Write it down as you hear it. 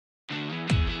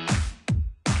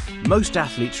Most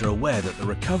athletes are aware that the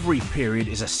recovery period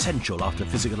is essential after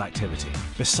physical activity.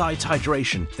 Besides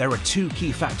hydration, there are two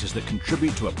key factors that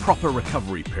contribute to a proper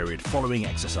recovery period following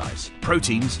exercise: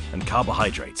 proteins and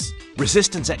carbohydrates.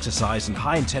 Resistance exercise and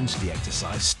high-intensity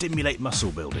exercise stimulate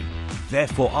muscle building.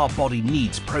 Therefore, our body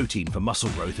needs protein for muscle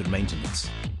growth and maintenance.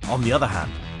 On the other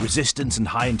hand, resistance and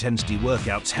high-intensity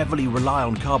workouts heavily rely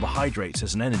on carbohydrates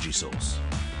as an energy source.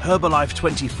 Herbalife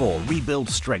 24 Rebuild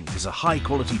Strength is a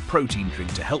high-quality protein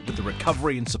drink to help with the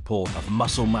recovery and support of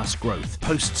muscle mass growth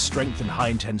post-strength and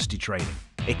high-intensity training.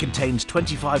 It contains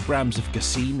 25 grams of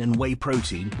casein and whey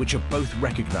protein, which are both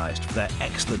recognized for their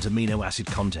excellent amino acid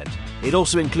content. It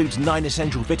also includes 9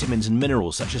 essential vitamins and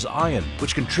minerals such as iron,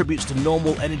 which contributes to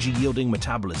normal energy-yielding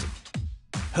metabolism.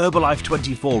 Herbalife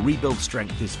 24 Rebuild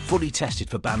Strength is fully tested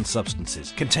for banned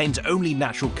substances, contains only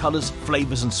natural colours,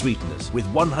 flavours and sweeteners, with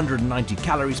 190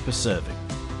 calories per serving.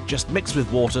 Just mix with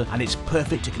water and it's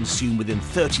perfect to consume within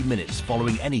 30 minutes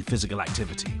following any physical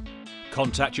activity.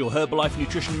 Contact your Herbalife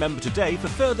Nutrition member today for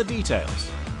further details.